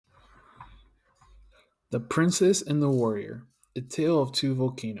The Princess and the Warrior, a tale of two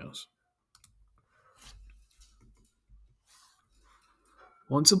volcanoes.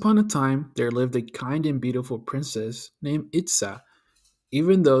 Once upon a time, there lived a kind and beautiful princess named Itza.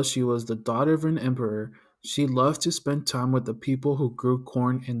 Even though she was the daughter of an emperor, she loved to spend time with the people who grew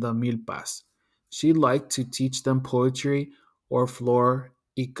corn in the milpas. She liked to teach them poetry or flor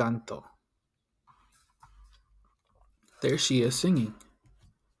y canto. There she is singing.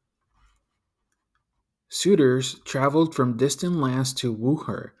 Suitors traveled from distant lands to woo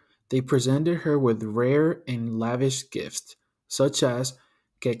her. They presented her with rare and lavish gifts, such as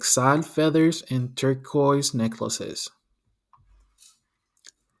quetzal feathers and turquoise necklaces.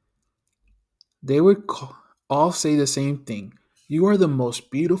 They would all say the same thing: "You are the most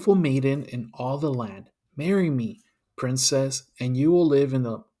beautiful maiden in all the land. Marry me, princess, and you will live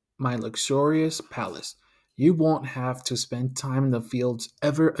in my luxurious palace. You won't have to spend time in the fields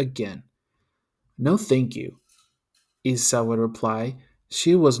ever again." "No, thank you," Isa would reply.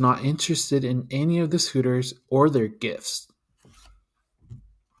 She was not interested in any of the suitors or their gifts.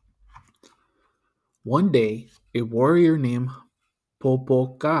 One day, a warrior named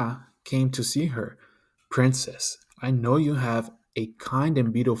Popoka came to see her. "Princess, I know you have a kind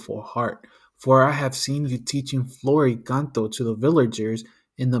and beautiful heart, for I have seen you teaching Flori Canto to the villagers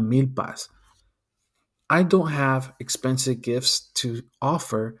in the milpas. I don't have expensive gifts to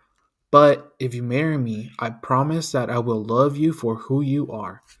offer, but if you marry me, I promise that I will love you for who you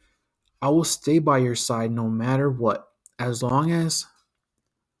are. I will stay by your side no matter what, as long as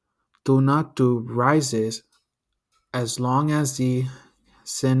Tunatu rises, as long as the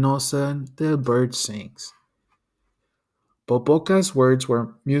Senosa the bird sings." Popoka's words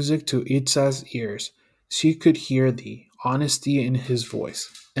were music to Itza's ears. She could hear the honesty in his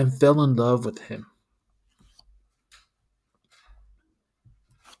voice and fell in love with him.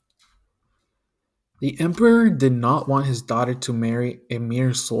 The emperor did not want his daughter to marry a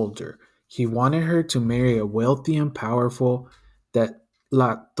mere soldier. He wanted her to marry a wealthy and powerful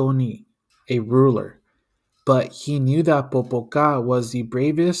Latoni, a ruler. But he knew that Popoka was the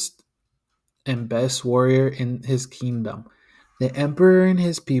bravest and best warrior in his kingdom. The emperor and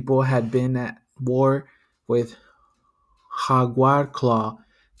his people had been at war with Jaguar Claw,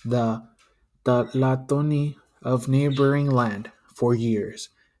 the Latoni of neighboring land, for years,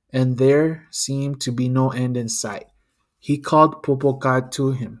 and there seemed to be no end in sight. He called Popoka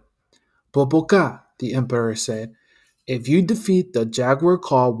to him. "Popoka," the emperor said, "if you defeat the Jaguar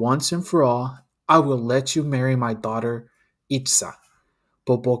Claw once and for all, I will let you marry my daughter, Itza."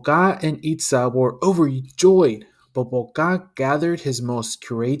 Popoka and Itza were overjoyed. Popoka gathered his most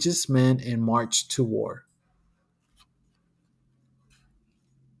courageous men and marched to war.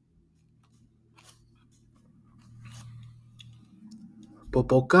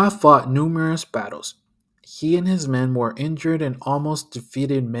 Popoka fought numerous battles. He and his men were injured and almost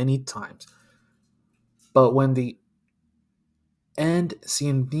defeated many times. But when the end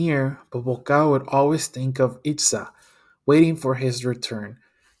seemed near, Popoka would always think of Itza, waiting for his return.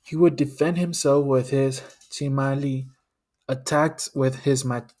 He would defend himself with his chimali, attack with his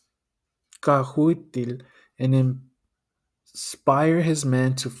macahuitil, and inspire his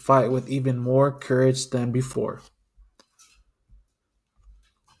men to fight with even more courage than before.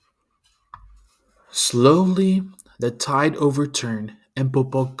 Slowly, the tide overturned, and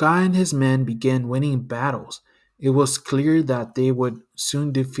Popoka and his men began winning battles. It was clear that they would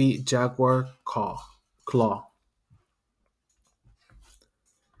soon defeat Jaguar Claw.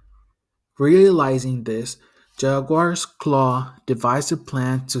 Realizing this, Jaguar's Claw devised a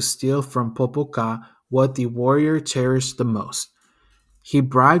plan to steal from Popoka what the warrior cherished the most. He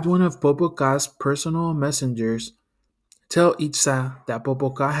bribed one of Popoka's personal messengers: "Tell Itza that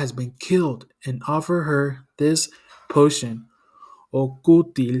Popoka has been killed and offer her this potion,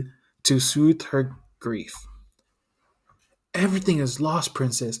 Okutil, to soothe her grief." "Everything is lost,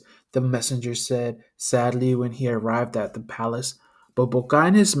 princess," the messenger said sadly when he arrived at the palace. "Popoka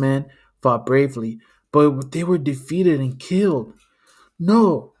and his men fought bravely, but they were defeated and killed."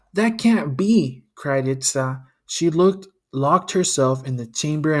 "No, that can't be," cried Itza. She locked herself in the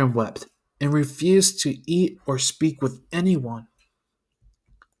chamber and wept, and refused to eat or speak with anyone.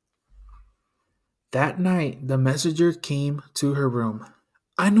 That night the messenger came to her room.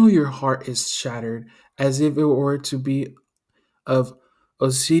 "I know your heart is shattered, as if it were to be of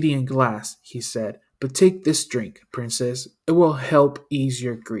obsidian glass," he said, "but take this drink, princess. It will help ease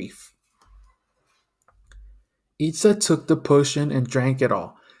your grief." Itza took the potion and drank it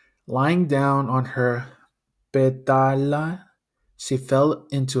all. Lying down on her petala, she fell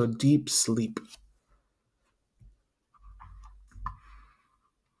into a deep sleep.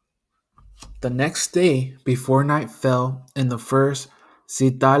 The next day, before night fell and the first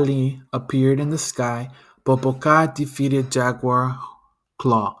Zitali appeared in the sky, Popoka defeated Jaguar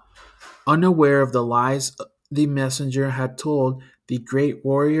Claw. Unaware of the lies the messenger had told, the great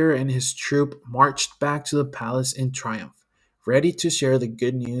warrior and his troop marched back to the palace in triumph, ready to share the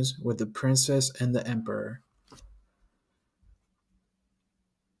good news with the princess and the emperor.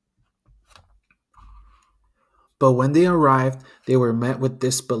 But when they arrived, they were met with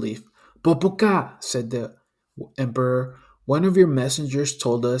disbelief. Popoka, said the emperor, one of your messengers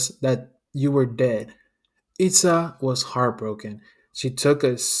told us that you were dead. Itza was heartbroken. She took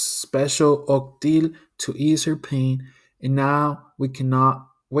a special octil to ease her pain, and now we cannot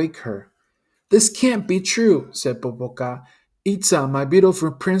wake her. This can't be true, said Popoka. Itza, my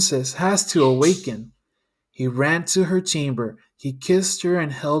beautiful princess, has to awaken. He ran to her chamber. He kissed her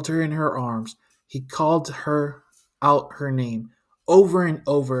and held her in her arms. He called her out her name over and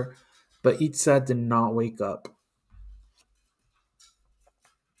over, but Itza did not wake up.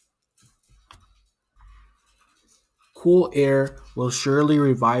 Cool air will surely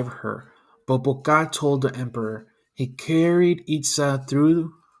revive her, Popoka told the emperor. He carried Itza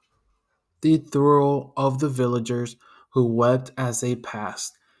through the throat of the villagers, who wept as they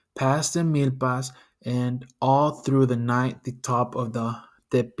passed, past the milpas, and all through the night the top of the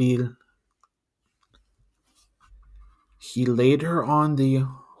tepil. He laid her on the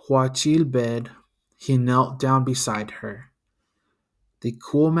huachil bed. He knelt down beside her. The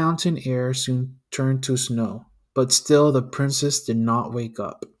cool mountain air soon turned to snow, but still the princess did not wake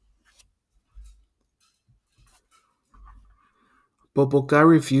up. Popoka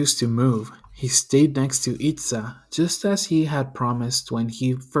refused to move. He stayed next to Itza, just as he had promised when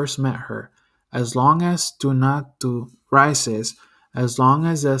he first met her. As long as Tunatu rises, as long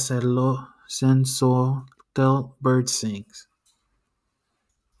as the sensotel bird sings.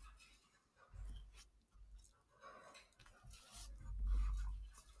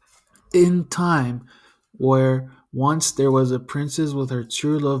 In time, where once there was a princess with her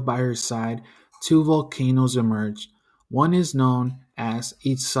true love by her side, two volcanoes emerged. One is known as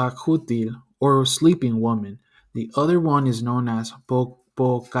Itzacutil, or Sleeping Woman. The other one is known as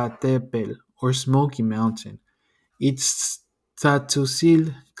Popocatépetl, or Smoky Mountain.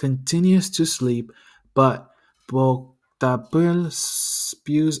 Itztatzil continues to sleep, but Popocatépetl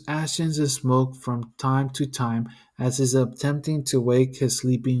spews ashes and smoke from time to time as is attempting to wake his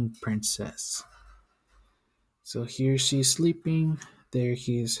sleeping princess. So here she's sleeping, there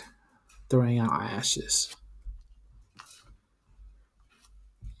he's throwing out ashes.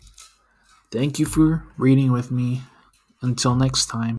 Thank you for reading with me. Until next time.